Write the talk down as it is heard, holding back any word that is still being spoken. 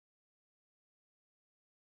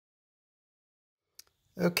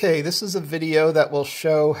Okay, this is a video that will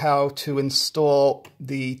show how to install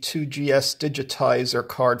the 2GS digitizer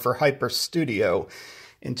card for Hyperstudio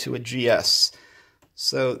into a GS.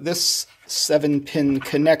 So this 7-pin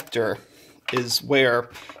connector is where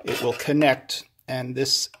it will connect, and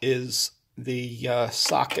this is the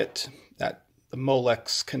socket, the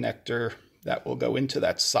Molex connector that will go into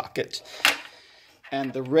that socket.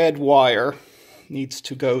 And the red wire needs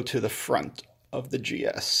to go to the front of the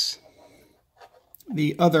GS.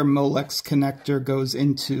 The other Molex connector goes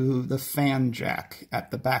into the fan jack at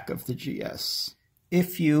the back of the GS.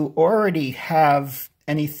 If you already have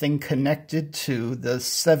anything connected to the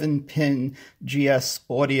 7-pin GS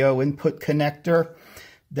audio input connector,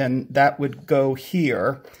 then that would go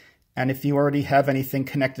here. And if you already have anything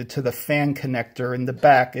connected to the fan connector in the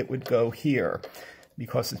back, it would go here,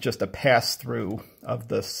 because it's just a pass-through of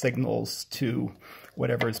the signals to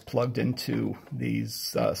whatever is plugged into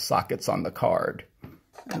these sockets on the card.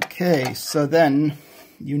 Okay, so then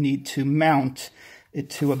you need to mount it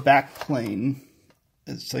to a back plane.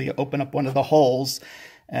 So you open up one of the holes,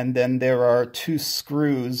 and then there are 2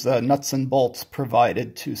 screws, nuts and bolts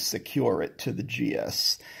provided to secure it to the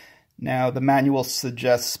GS. Now, the manual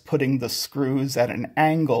suggests putting the screws at an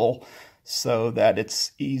angle so that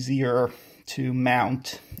it's easier to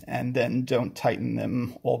mount, and then don't tighten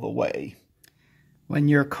them all the way. When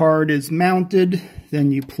your card is mounted,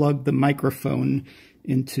 then you plug the microphone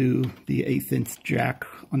into the 1/8" jack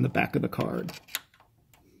on the back of the card.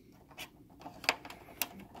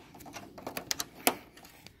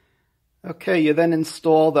 Okay, you then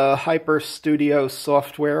install the Hyperstudio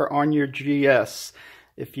software on your GS.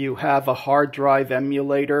 If you have a hard drive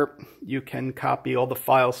emulator, you can copy all the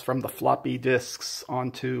files from the floppy disks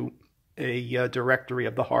onto a directory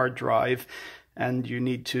of the hard drive, and you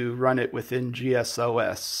need to run it within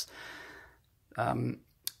GSOS.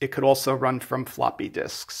 It could also run from floppy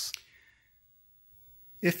disks.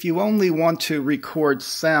 If you only want to record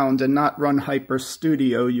sound and not run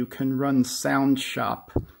Hyperstudio, you can run SoundShop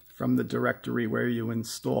from the directory where you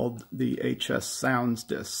installed the HS Sounds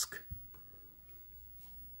disk.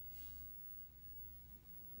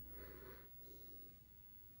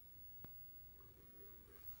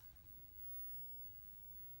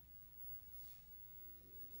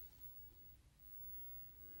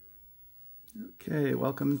 Okay,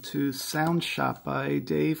 welcome to SoundShop by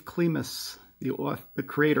Dave Klemus, the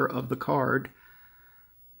creator of the card.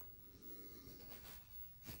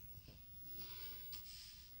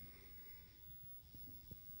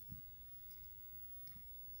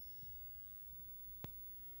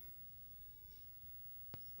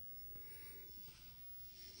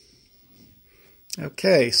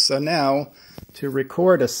 Okay, so now to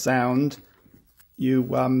record a sound, you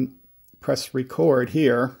press record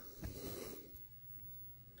here.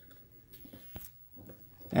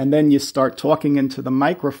 And then you start talking into the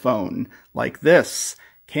microphone like this: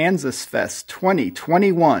 Kansasfest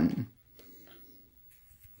 2021.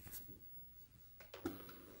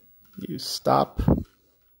 You stop.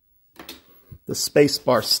 The space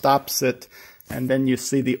bar stops it, and then you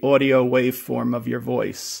see the audio waveform of your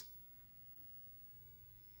voice.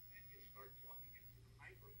 And you start talking into the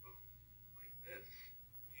microphone like this: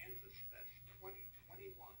 Kansasfest 2021.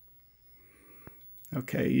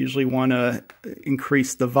 Okay, you usually want to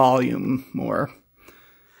increase the volume more.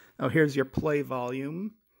 Oh, here's your play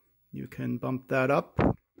volume. You can bump that up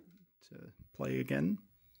to play again.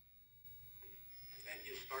 And then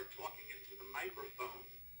you start talking into the microphone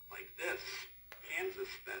like this: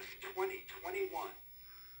 Kansasfest 2021.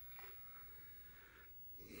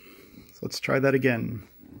 So let's try that again.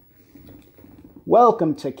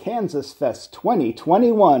 Welcome to Kansasfest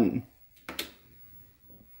 2021.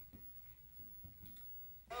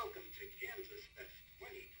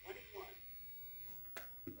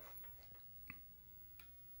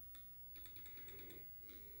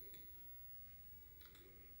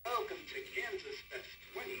 Welcome to Kansasfest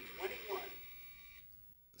 2021.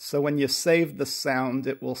 So when you save the sound,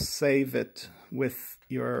 it will save it with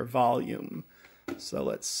your volume. So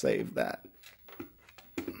let's save that.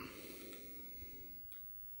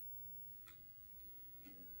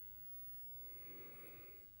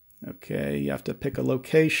 Okay, you have to pick a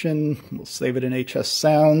location. We'll save it in HS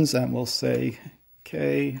Sounds, and we'll say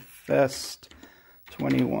KFest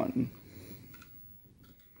 21.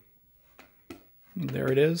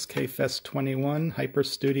 There it is, KFest 21,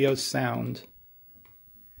 Hyperstudio Sound.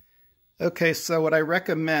 Okay, so what I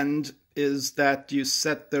recommend is that you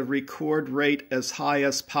set the record rate as high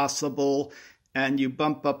as possible, and you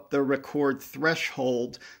bump up the record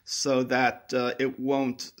threshold so that it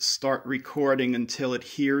won't start recording until it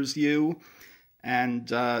hears you.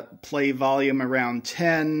 and play volume around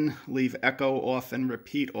 10, leave echo off and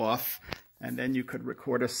repeat off, and then you could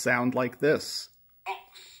record a sound like this.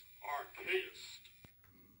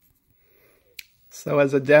 So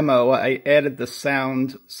as a demo, I added the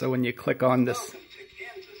sound, so when you click on this... Welcome to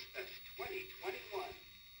Kansasfest 2021.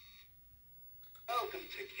 Welcome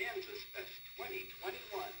to Kansasfest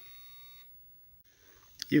 2021.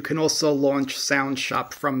 You can also launch Sound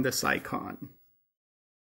Shop from this icon.